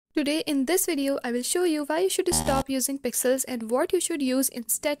Today in this video, I will show you why you should stop using pixels and what you should use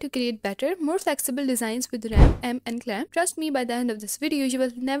instead to create better, more flexible designs with RAM, M and clamp. Trust me, by the end of this video, you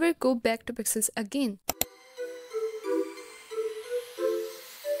will never go back to pixels again.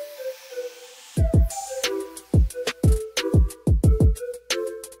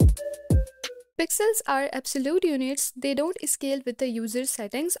 Pixels are absolute units. They don't scale with the user's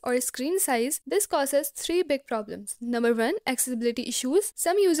settings or screen size. This causes three big problems. Number one, accessibility issues.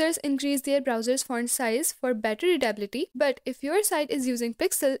 Some users increase their browser's font size for better readability, but if your site is using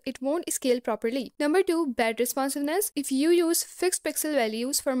pixel, it won't scale properly. Number two, bad responsiveness. If you use fixed pixel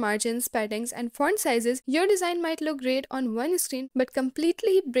values for margins, paddings, and font sizes, your design might look great on one screen but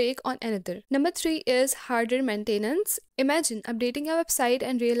completely break on another. Number three is harder maintenance. Imagine updating a website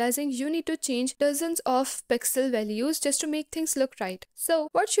and realizing you need to change dozens of pixel values just to make things look right. So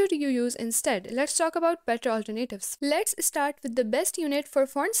what should you use instead? Let's talk about better alternatives. Let's start with the best unit for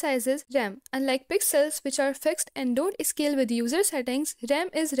font sizes, RAM. Unlike pixels, which are fixed and don't scale with user settings, RAM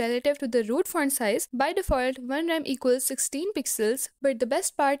is relative to the root font size. By default, 1 RAM equals 16 pixels, but the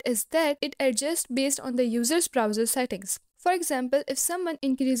best part is that it adjusts based on the user's browser settings. For example, if someone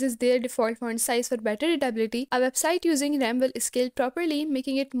increases their default font size for better readability, a website using RAM will scale properly,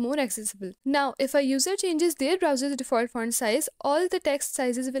 making it more accessible. Now, if a user changes their browser's default font size, all the text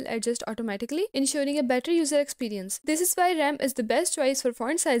sizes will adjust automatically, ensuring a better user experience. This is why RAM is the best choice for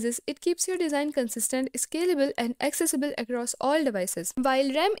font sizes. It keeps your design consistent, scalable, and accessible across all devices.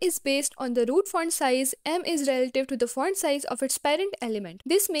 While RAM is based on the root font size, M is relative to the font size of its parent element.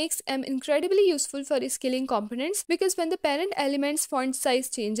 This makes M incredibly useful for scaling components because when the parent element's font size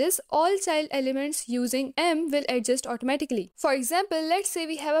changes, all child elements using M will adjust automatically. For example, let's say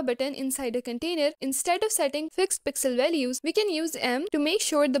we have a button inside a container. Instead of setting fixed pixel values, we can use M to make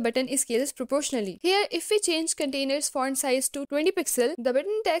sure the button scales proportionally. Here, if we change container's font size to 20 pixel, the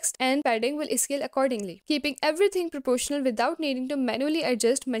button text and padding will scale accordingly, keeping everything proportional without needing to manually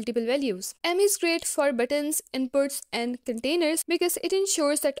adjust multiple values. M is great for buttons, inputs, and containers because it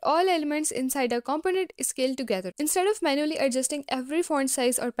ensures that all elements inside a component scale together. Instead of manually adjusting every font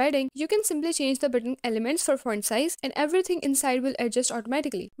size or padding, you can simply change the button elements for font size and everything inside will adjust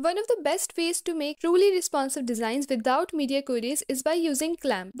automatically. One of the best ways to make truly responsive designs without media queries is by using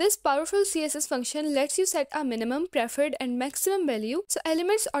clamp. This powerful CSS function lets you set a minimum, preferred, and maximum value so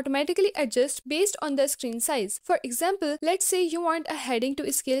elements automatically adjust based on the screen size. For example, let's say you want a heading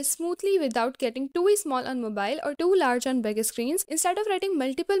to scale smoothly without getting too small on mobile or too large on big screens. Instead of writing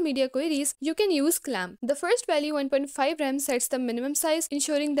multiple media queries, you can use clamp. The first value, 1.5 RAM, sets the minimum size,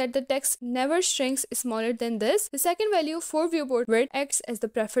 ensuring that the text never shrinks smaller than this. The second value, 4 viewport width, acts as the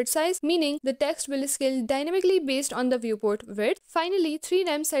preferred size, meaning the text will scale dynamically based on the viewport width. Finally, 3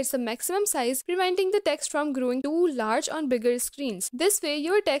 RAM sets the maximum size, preventing the text from growing too large on bigger screens. This way,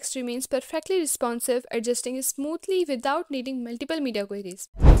 your text remains perfectly responsive, adjusting smoothly without needing multiple media queries.